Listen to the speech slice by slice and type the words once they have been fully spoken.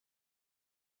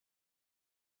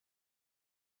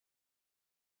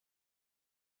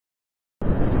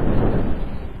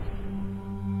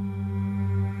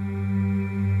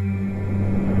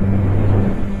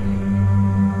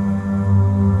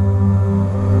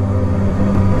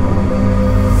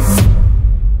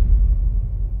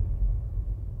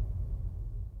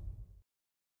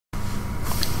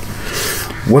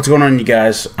What's going on, you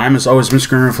guys? I'm as always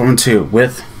Mr. Grimreaper 2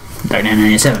 with Dark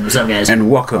 997. What's up, guys?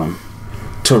 and welcome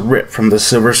to Rip from the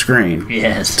Silverscreen.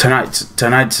 Yes. Tonight,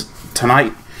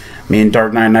 me and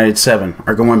Dark 997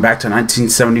 are going back to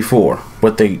 1974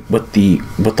 with the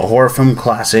horror film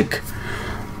classic,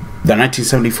 the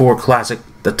 1974 classic,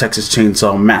 The Texas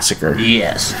Chainsaw Massacre.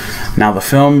 Yes. Now, the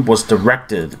film was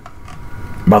directed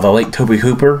by the late Tobe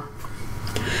Hooper.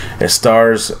 It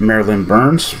stars Marilyn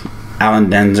Burns, Alan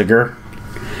Danziger,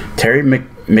 Terry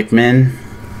McMinn,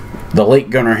 the late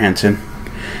Gunnar Hansen,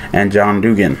 and John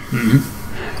Dugan.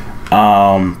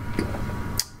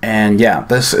 And yeah,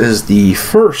 this is the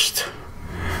first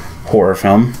horror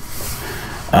film,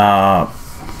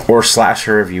 or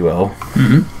slasher, if you will,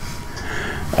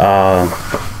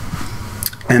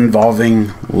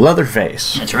 involving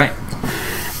Leatherface. That's right.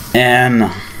 And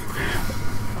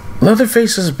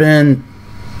Leatherface has been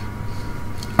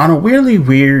on a really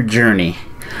weird journey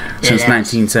since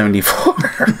 1974.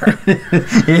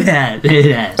 It has.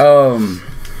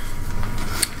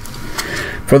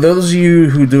 For those of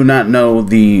you who do not know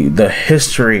the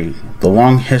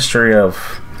long history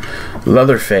of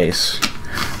Leatherface,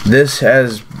 this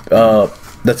has the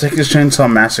Texas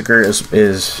Chainsaw Massacre is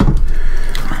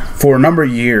for a number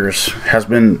of years has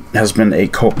been a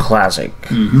cult classic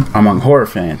among horror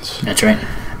fans. That's right.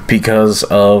 Because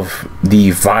of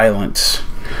the violence,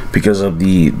 because of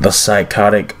the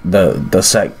psychotic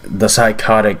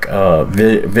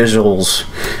visuals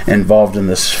involved in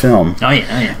this film. Oh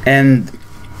yeah. And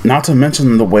not to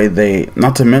mention Leatherface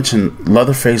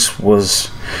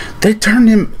they turned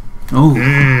him. Oh.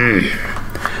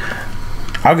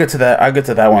 I'll get to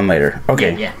that one later.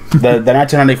 Okay. Yeah. The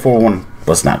 1994 one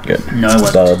was not good. No, it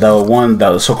wasn't.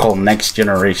 The so-called Next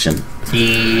Generation.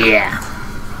 Yeah.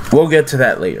 We'll get to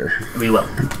that later. We will.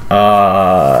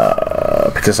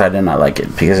 Because I did not like it.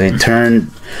 Because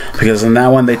in that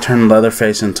one they turned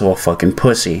Leatherface into a fucking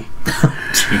pussy.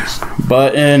 Jeez.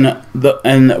 But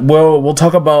we'll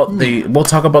talk about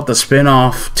the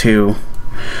spin-off too.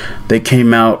 They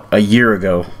came out a year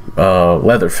ago.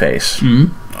 Leatherface.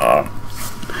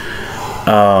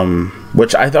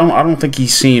 Which I don't think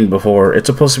he's seen before. It's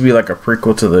supposed to be like a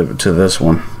prequel to this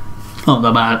one. Oh,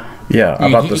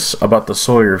 about the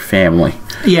Sawyer family.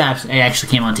 Yeah, it actually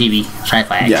came on TV,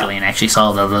 Sci-Fi actually, and actually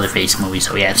saw the Leatherface movie,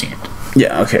 so yeah, I've seen it.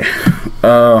 Yeah, okay.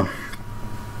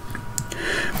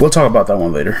 We'll talk about that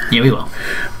one later. Yeah, we will.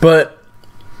 But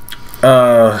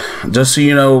just so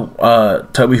you know,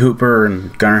 Tobe Hooper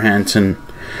and Gunnar Hansen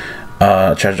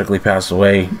tragically passed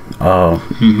away a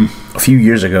few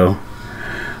years ago.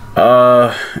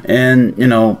 And you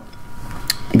know,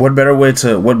 what better way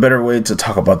to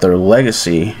talk about their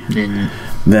legacy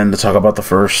than to talk about the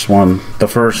first one? The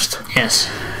first. Yes.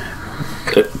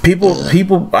 People.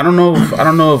 I don't know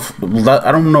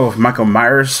if Michael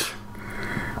Myers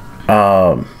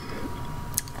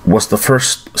was the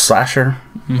first slasher,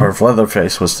 or if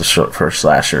Leatherface was the first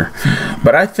slasher.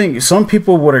 But I think some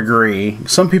people would agree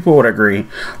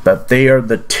that they are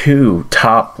the two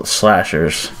top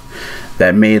slashers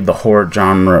that made the horror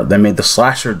genre, that made the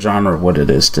slasher genre what it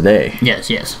is today. Yes.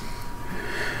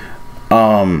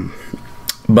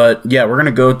 But yeah, we're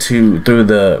gonna go through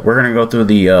the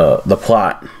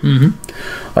plot,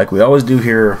 like we always do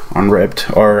here on Ripped,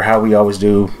 or how we always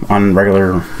do on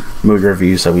regular movie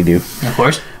reviews that we do. Of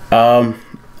course. And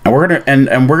we're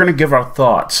gonna give our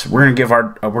thoughts. We're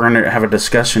gonna have a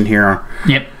discussion here.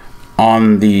 Yep.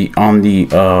 On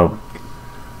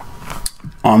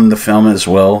the film as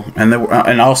well, and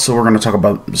also we're going to talk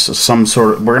about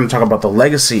we're going to talk about the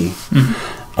legacy,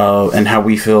 and how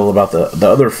we feel about the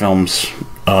other films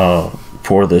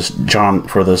for this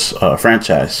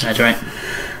franchise. That's right.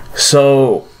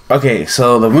 So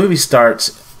the movie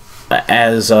starts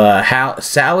as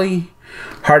Sally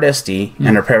Hardesty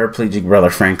and her paraplegic brother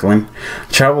Franklin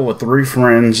travel with three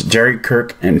friends, Jerry,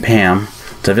 Kirk, and Pam,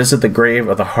 to visit the grave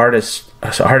of the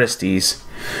Hardesty's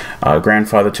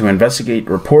grandfather to investigate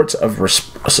reports of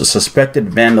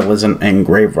suspected vandalism and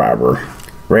grave robbery.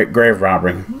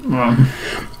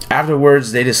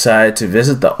 Afterwards, they decide to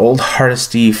visit the old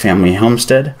Hardesty family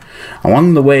homestead.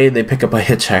 Along the way, they pick up a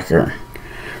hitchhiker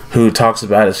who talks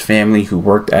about his family who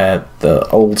worked at the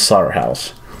old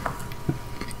slaughterhouse.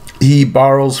 He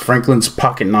borrows Franklin's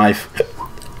pocket knife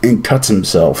and cuts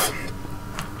himself.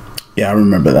 Yeah, I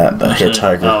remember that, the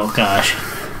hitchhiker. Oh, gosh.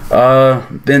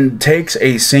 Then takes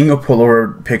a single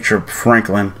Polaroid picture of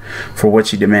Franklin, for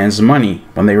which he demands money.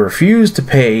 When they refuse to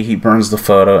pay, he burns the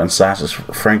photo and slashes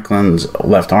Franklin's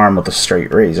left arm with a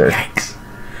straight razor. Yikes.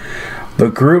 The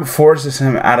group forces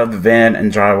him out of the van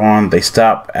and drive on. They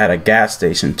stop at a gas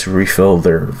station to refill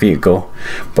their vehicle,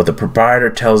 but the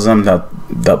proprietor tells them that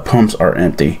the pumps are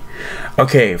empty.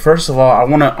 Okay, first of all, I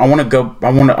want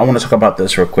to talk about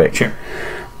this real quick. Sure.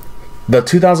 The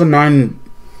 2009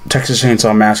 Texas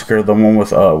Chainsaw Massacre, the one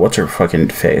with what's her fucking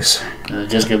face?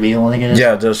 Jessica Biel, I think it is.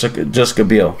 Yeah, Jessica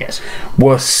Biel. Yes.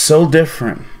 Was so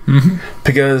different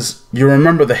because you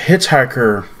remember the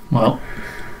hitchhiker. Well,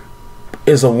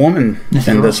 is a woman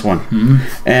in this one,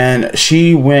 and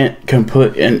she went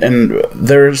complete. And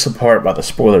there's a part about the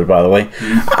spoilers, by the way.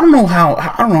 I don't know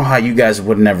how you guys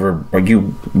would never, or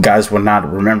you guys would not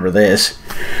remember this,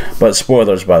 but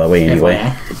spoilers, by the way. Anyway,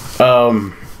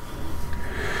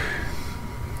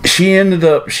 she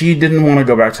didn't want to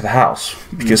go back to the house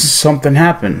because something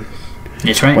happened.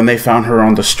 That's right. When they found her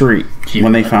on the street,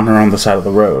 when they found her on the side of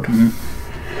the road,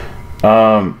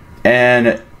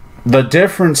 and the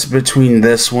difference between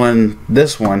this one,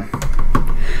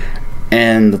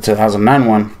 and the 2009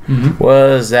 one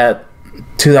was that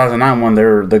 2009 one,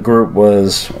 the group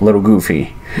was a little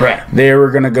goofy. Right. They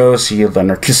were gonna go see a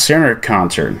Leonard Skinner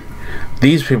concert.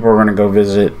 These people were gonna go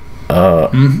visit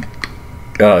the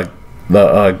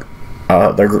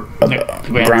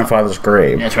grandfather's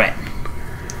grave. That's right.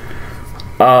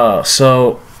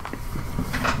 So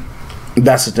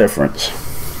that's the difference.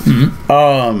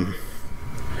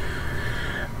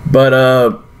 But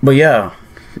yeah.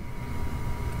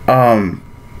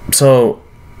 So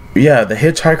yeah, the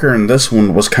hitchhiker in this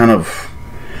one was kind of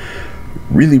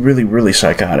really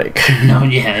psychotic. No,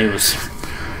 yeah, it was.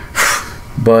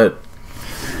 But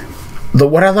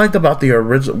what I liked about the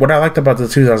original, what I liked about the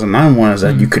 2009 one is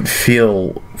that you could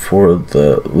feel for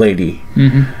the lady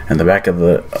in the back of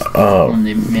the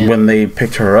when they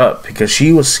picked her up, because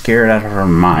she was scared out of her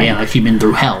mind. Yeah, like she'd been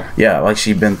through hell. Yeah, like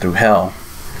she'd been through hell.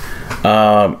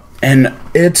 And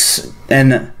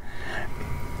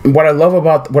what I love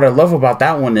about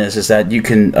that one is that you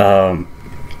can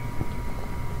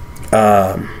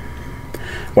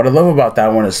what I love about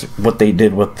that one is what they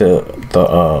did with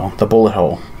the bullet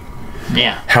hole.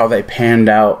 Yeah. How they panned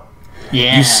out.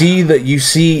 Yeah. You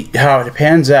see how it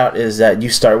pans out is that you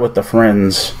start with the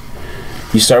friends.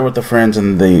 You start with the friends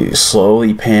and they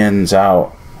slowly pans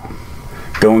out,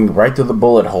 going right to the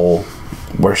bullet hole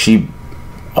where she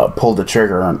pulled the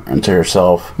trigger into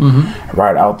herself,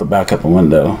 right out the back of the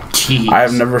window. Jeez. I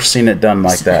have never seen it done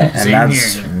like that, and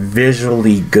that's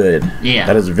visually good. Yeah.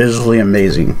 That is visually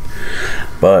amazing.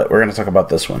 But we're gonna talk about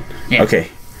this one. Yeah. Okay,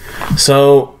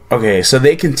 so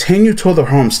they continue toward the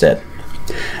homestead,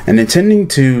 and intending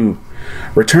to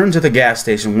return to the gas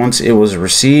station once it was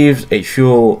received a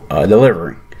fuel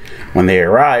delivery. When they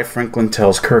arrive, Franklin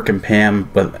tells Kirk and Pam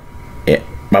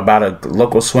about a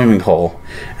local swimming hole,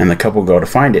 and the couple go to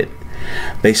find it.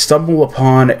 They stumble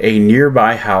upon a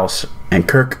nearby house, and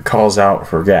Kirk calls out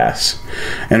for gas,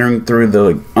 entering through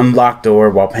the unlocked door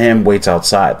while Pam waits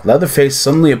outside. Leatherface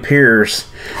suddenly appears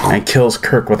and kills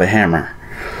Kirk with a hammer.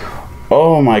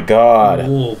 Oh my god.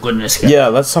 Oh, goodness God. Yeah,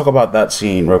 let's talk about that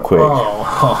scene real quick.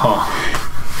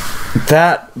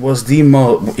 That was the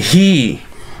most...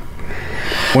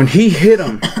 When he hit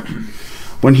him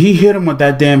with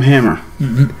that damn hammer,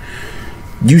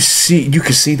 you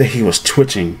could see that he was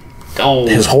twitching. Oh.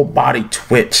 His whole body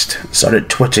started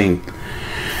twitching,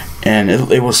 and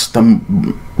it was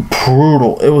some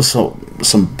brutal. It was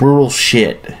some brutal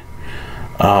shit.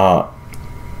 That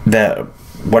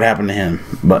what happened to him.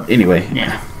 But anyway.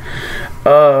 Yeah.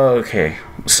 Okay.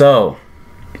 So.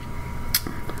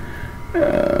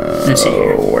 Let's see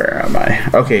here. Where am I?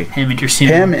 Okay.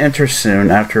 Pam enters soon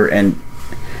after and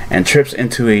trips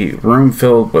into a room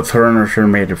filled with furniture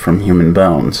made from human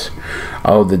bones.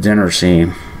 Oh, the dinner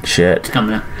scene. Shit.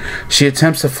 Coming up. She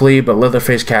attempts to flee, but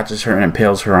Leatherface catches her and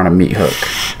impales her on a meat hook,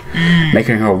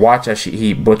 making her watch as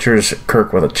he butchers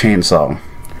Kirk with a chainsaw.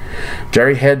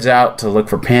 Jerry heads out to look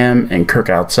for Pam and Kirk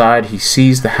outside. He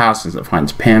sees the house and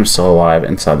finds Pam still alive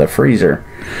inside the freezer.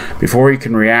 Before he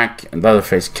can react,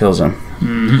 Leatherface kills him.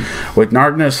 With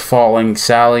darkness falling,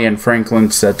 Sally and Franklin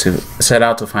set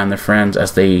out to find their friends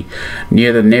as they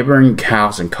near the neighboring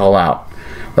house and call out.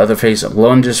 Leatherface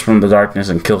lunges from the darkness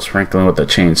and kills Franklin with a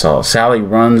chainsaw. Sally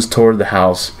runs toward the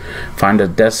house, finds the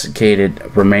desiccated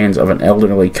remains of an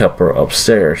elderly couple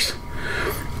upstairs.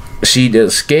 She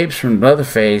escapes from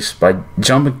Leatherface by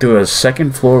jumping through a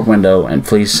second-floor window and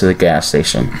flees to the gas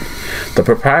station. The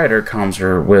proprietor calms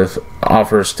her with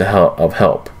offers of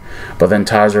help, but then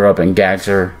ties her up and gags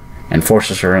her and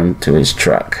forces her into his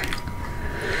truck.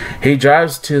 He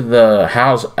drives to the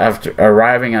house after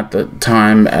arriving at the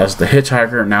time as the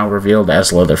hitchhiker, now revealed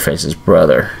as Leatherface's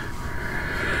brother.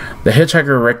 The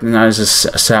hitchhiker recognizes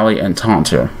Sally and taunts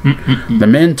her. The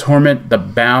men torment the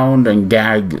bound and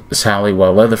gagged Sally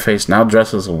while Leatherface, now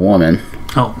dressed as a woman,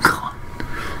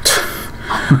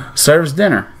 serves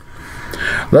dinner.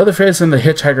 Leatherface and the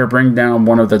hitchhiker bring down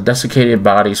one of the desiccated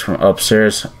bodies from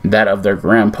upstairs, that of their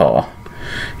grandpa.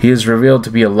 He is revealed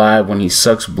to be alive when he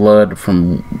sucks blood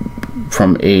from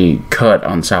a cut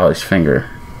on Sally's finger.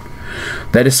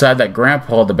 They decide that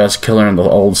Grandpa, the best killer in the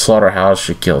old slaughterhouse,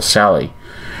 should kill Sally.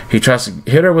 He tries to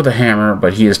hit her with a hammer,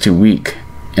 but he is too weak.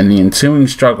 In the ensuing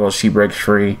struggle, she breaks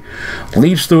free,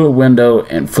 leaps through a window,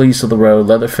 and flees to the road.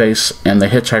 Leatherface and the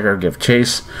hitchhiker give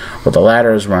chase, but the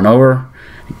latter is run over,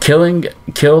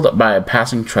 killed by a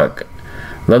passing truck.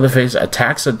 Leatherface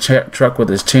attacks the truck with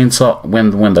his chainsaw.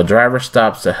 When the driver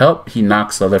stops to help, he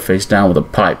knocks Leatherface down with a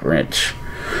pipe wrench,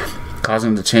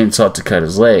 causing the chainsaw to cut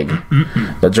his leg.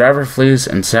 The driver flees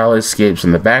and Sally escapes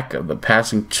in the back of the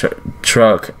passing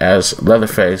truck as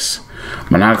Leatherface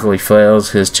maniacally flails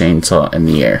his chainsaw in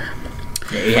the air.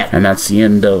 Yeah. And that's the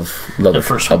end of the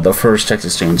first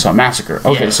Texas Chainsaw Massacre.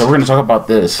 Okay, so we're going to talk about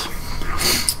this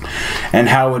and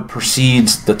how it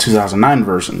precedes the 2009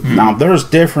 version. Now, there's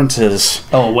differences,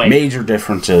 major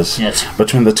differences,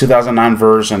 between the 2009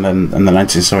 version and the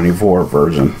 1974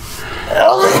 version.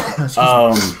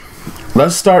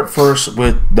 Let's start first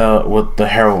with the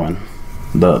heroine,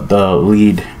 the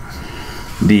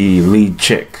lead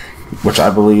chick, which I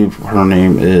believe her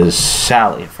name is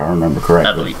Sally, if I remember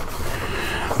correctly.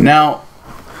 Now,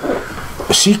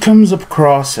 she comes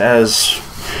across as,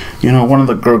 one of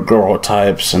the good girl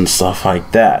types and stuff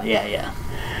like that. Yeah.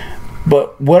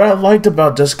 But what I liked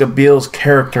about Jessica Biel's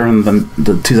character in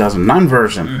the 2009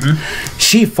 version,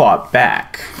 she fought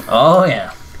back. Oh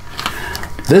yeah.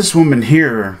 This woman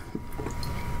here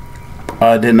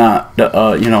did not.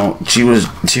 She was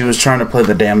trying to play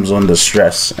the damsel in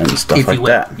distress and stuff like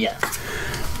that. Yeah.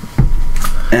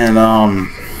 And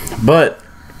but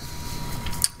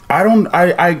I don't.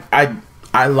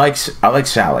 I like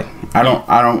Sally. I'm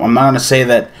not gonna say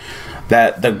that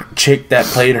the chick that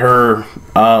played her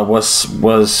was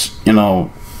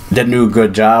didn't do a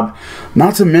good job.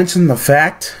 Not to mention the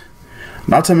fact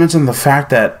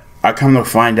that I come to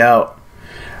find out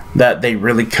that they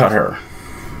really cut her.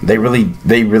 They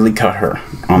really cut her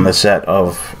on the set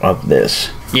of this.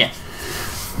 Yeah.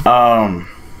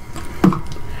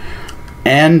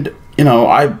 And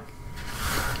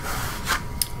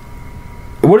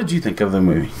what did you think of the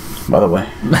movie, by the way?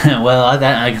 Well, I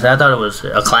thought it was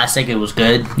a classic. It was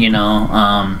good,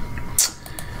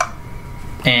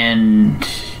 and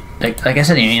like I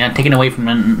said, you're not taking away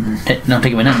nothing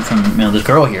from this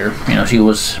girl here. She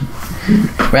was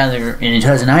rather in the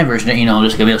 2009 version.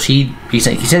 Jessica Biel. He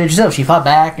said it herself. She fought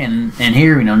back, and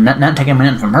here, not taking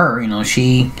nothing from her.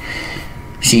 She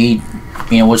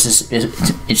was just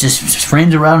it's just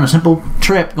friends around on a simple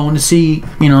trip going to see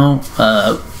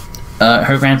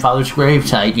her grandfather's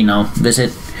gravesite,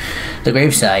 visit the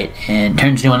gravesite, and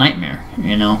turns into a nightmare,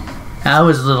 I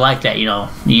was a little like that, you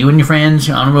and your friends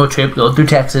on a road trip, go through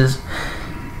Texas,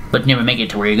 but never make it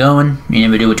to where you're going, you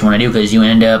never do what you want to do because you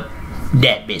end up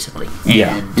dead, basically.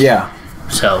 And yeah.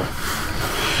 So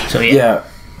yeah. Yeah.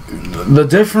 The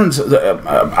difference,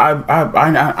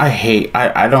 I hate,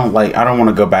 I don't want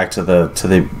to go back to the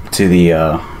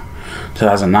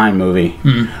 2009 movie,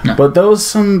 no. but there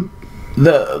was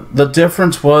the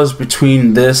difference was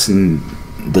between this and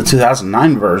the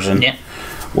 2009 version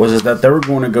was that they were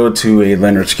going to go to a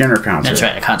Leonard Skinner concert. That's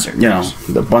right, a concert.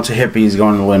 A bunch of hippies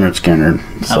going to Leonard Skinner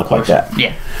and stuff like that.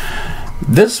 Yeah.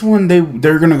 This one they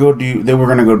were gonna go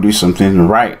do something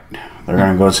right. They're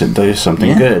gonna go to do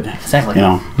something good. Exactly.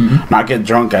 Not get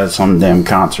drunk at some damn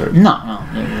concert. No.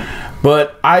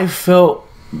 But I felt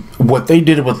what they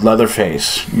did with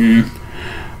Leatherface.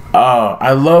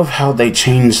 I love how they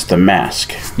changed the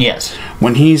mask. Yes.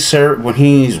 When he's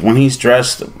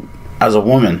dressed as a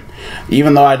woman,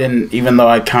 even though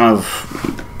I kind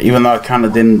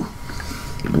of didn't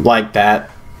like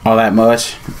that all that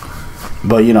much,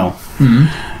 but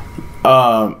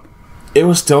it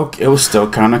was still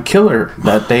kind of killer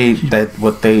how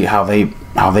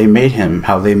they made him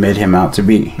out to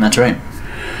be. That's right.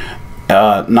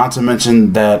 Not to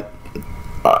mention that.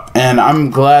 And I'm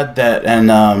glad that,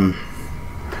 and I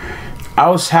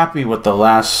was happy with the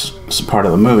last part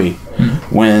of the movie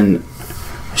when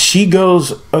she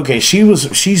goes. Okay,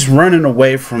 she's running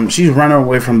away from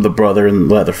the brother in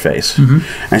Leatherface, and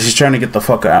she's trying to get the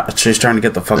fuck out. She's trying to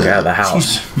get the fuck out of the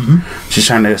house. She's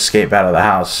trying to escape out of the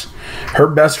house. Her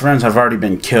best friends have already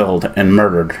been killed and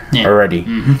murdered already.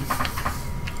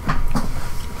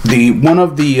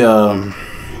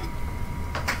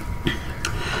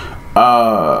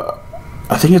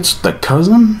 I think it's the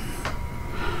cousin.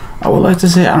 I would like to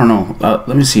say, I don't know.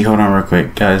 Let me see. Hold on, real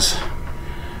quick, guys.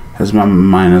 Because my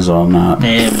mind is all not.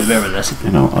 Yeah, remember this.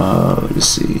 You know. Let me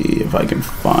see if I can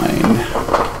find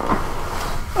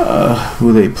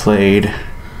who they played.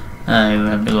 You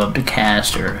have to go up to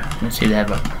cast or let's see that.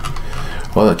 But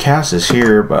Well, the cast is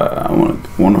here, but I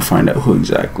want to find out who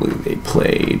exactly they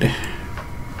played.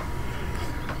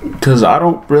 Because I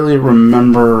don't really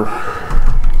remember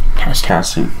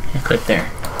casting. Yeah, click there.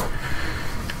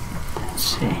 Let's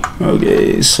see.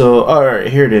 Okay, so alright,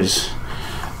 here it is.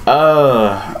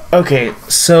 Okay,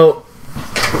 so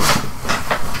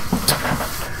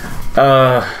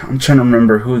I'm trying to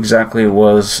remember who exactly it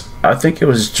was. I think it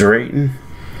was Drayton.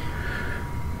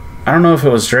 I don't know if it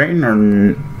was Drayton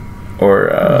or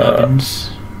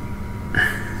Evans.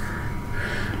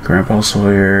 Grandpa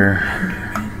Sawyer.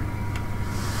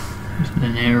 The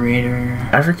narrator.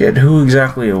 I forget who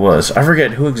exactly it was.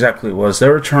 They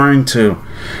were trying to.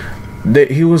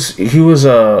 He was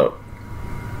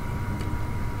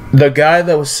the guy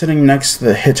that was sitting next to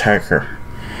the hitchhiker.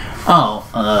 Oh,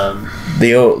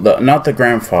 Not the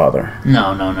grandfather.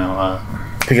 No.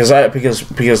 Because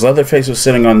Leatherface was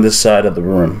sitting on this side of the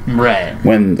room. Right.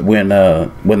 When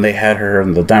they had her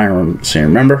in the dining room scene,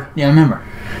 remember? Yeah, I remember.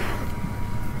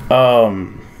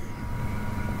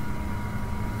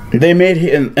 They made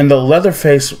him in the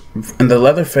Leatherface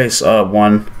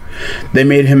one. They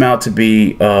made him out to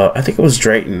be I think it was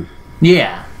Drayton.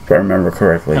 Yeah. If I remember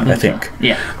correctly, I think. So.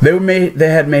 Yeah. They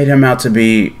had made him out to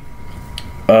be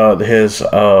his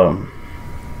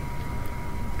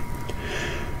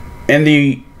in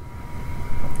the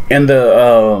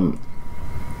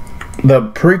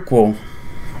prequel.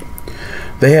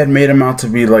 They had made him out to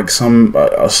be like some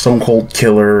a stone cold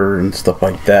killer and stuff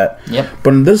like that. Yep.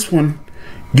 But in this one,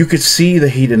 you could see that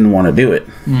he didn't want to do it.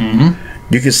 Mm-hmm.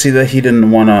 You could see that he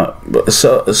didn't want to.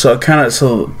 So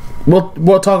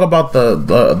we'll talk about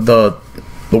the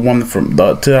one from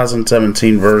the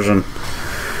 2017 version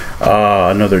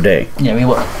another day. Yeah, we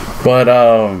will. But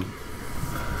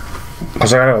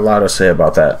because I got a lot to say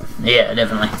about that. Yeah,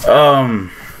 definitely.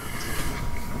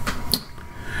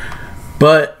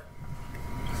 But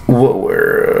what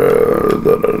we're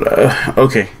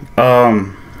okay.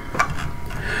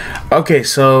 Okay,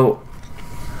 so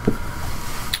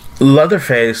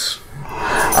Leatherface.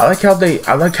 I like how they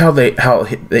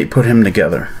put him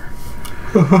together.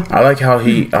 I like how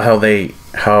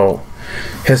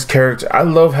his character. I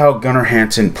love how Gunnar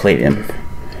Hansen played him.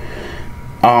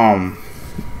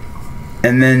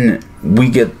 And then we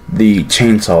get the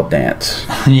chainsaw dance.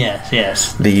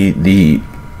 Yes. The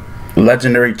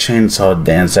legendary chainsaw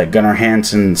dance that Gunnar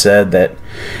Hansen said that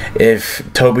if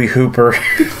Toby Hooper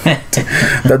if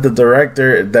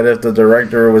the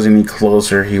director was any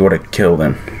closer, he would have killed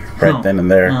him then and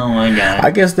there. Oh my god.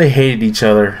 I guess they hated each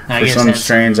other for some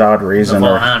strange odd reason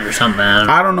or something.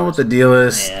 I don't know what the deal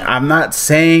is. Yeah. I'm not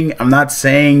saying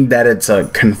that it's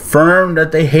confirmed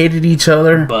that they hated each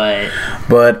other,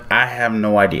 but I have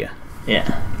no idea.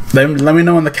 Yeah. Let me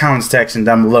know in the comments section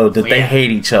down below that they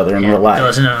hate each other in real life. Tell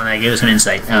us that. Give us some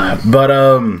insight.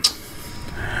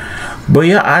 But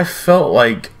yeah, I felt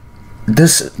like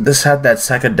this had that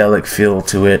psychedelic feel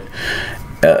to it.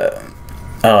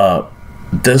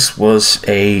 This was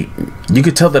you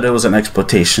could tell that it was an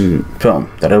exploitation film,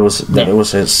 that it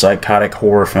was a psychotic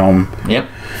horror film. Yep.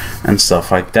 And stuff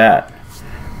like that.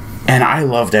 And I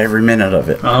loved every minute of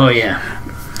it. Oh yeah.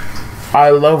 I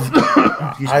loved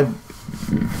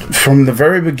from the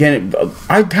very beginning.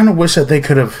 I kind of wish that they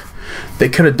could have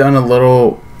done a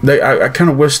little. I kind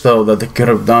of wish though that they could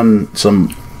have done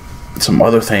some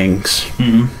other things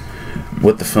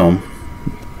with the film.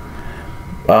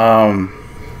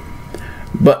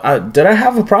 But did I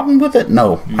have a problem with it?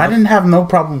 No. I didn't have no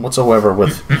problem whatsoever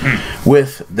with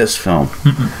this film,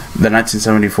 the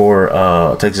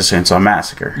 1974 Texas Chainsaw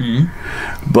Massacre.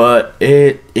 But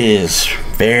it is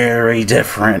very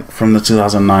different from the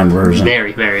 2009 version.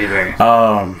 Very, very, very.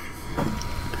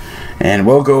 And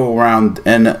we'll go around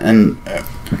and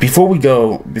before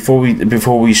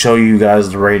we show you guys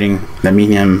the rating that me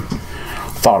and him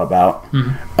thought about.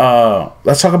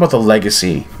 Let's talk about the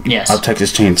legacy of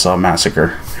Texas Chainsaw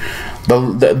Massacre.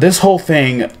 This whole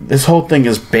thing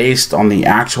is based on the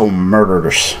actual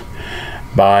murders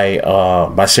by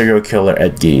serial killer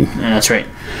Ed Gein. Yeah, that's right.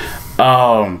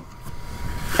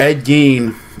 Ed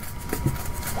Gein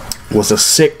was a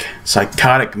sick,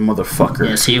 psychotic motherfucker.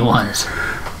 Yes, he was.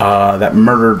 That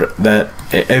murdered that.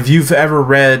 If you've ever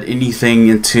read anything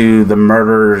into the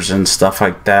murders and stuff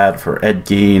like that for Ed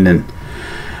Gein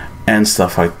and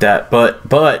stuff like that, but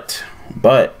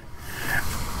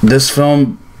this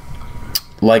film,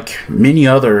 like many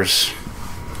others,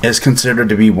 is considered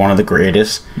to be one of the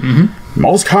greatest,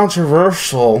 most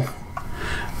controversial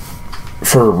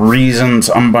for reasons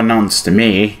unbeknownst to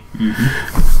me.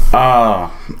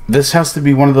 This has to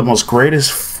be one of the most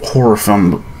greatest horror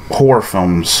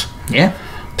films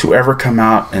to ever come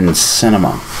out in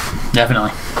cinema.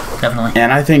 Definitely.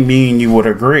 And I think me and you would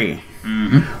agree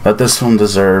that this film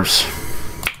deserves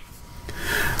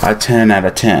a 10 out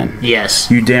of 10. Yes.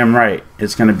 You damn right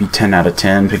it's going to be 10 out of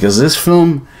 10 because this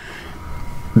film,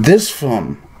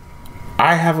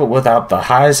 I have it without the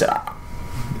highs.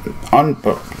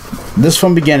 This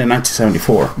film began in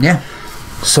 1974. Yeah.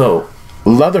 So,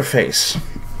 Leatherface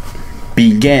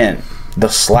began the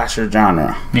slasher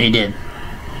genre. He did.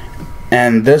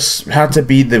 And this had to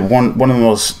be the one of the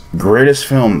most greatest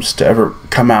films to ever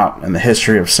come out in the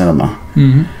history of cinema.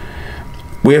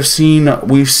 We've seen,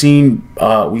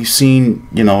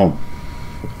 you know,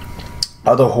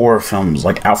 other horror films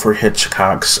like Alfred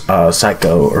Hitchcock's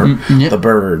Psycho or The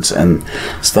Birds and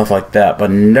stuff like that, but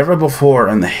never before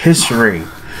in the history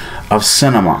of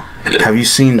cinema have you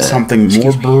seen something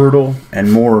more brutal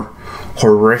and more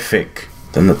horrific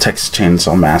than the Texas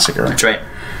Chainsaw Massacre. That's right.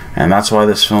 And that's why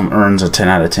this film earns a 10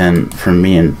 out of 10 from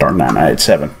me and Dark Knight Night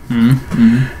 7.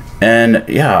 And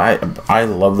yeah, I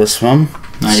love this film.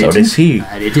 So does he.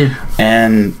 I did too.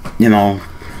 And, you know,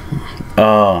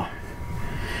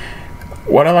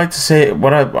 what I like to say,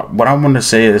 what I want to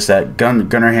say is that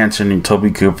Gunnar Hansen and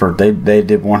Toby Cooper, they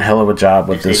did one hell of a job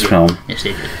with this film. Yes,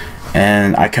 they did.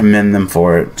 And I commend them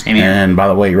for it. Same here. And by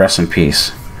the way, rest in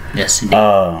peace. Yes, indeed.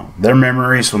 Their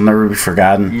memories will never be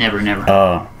forgotten. Never.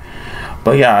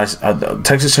 But yeah,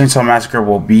 Texas Chainsaw Massacre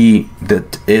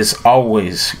is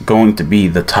always going to be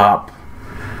the top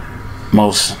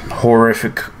most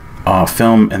horrific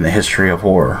film in the history of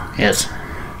horror. Yes.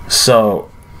 So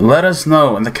let us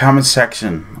know in the comment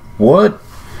section, what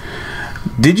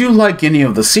did you like any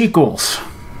of the sequels?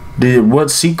 What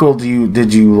sequel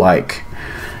did you like?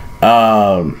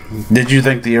 Did you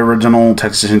think the original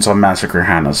Texas Chainsaw Massacre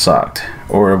kind of sucked,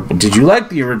 or did you like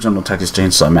the original Texas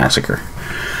Chainsaw Massacre?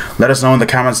 Let us know in the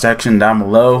comment section down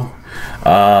below.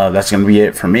 That's going to be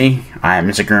it for me. I am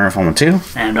Mr. Grimreaper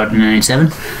 2. And Dr.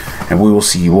 97. And we will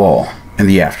see you all in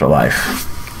the afterlife.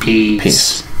 Peace.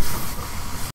 Peace.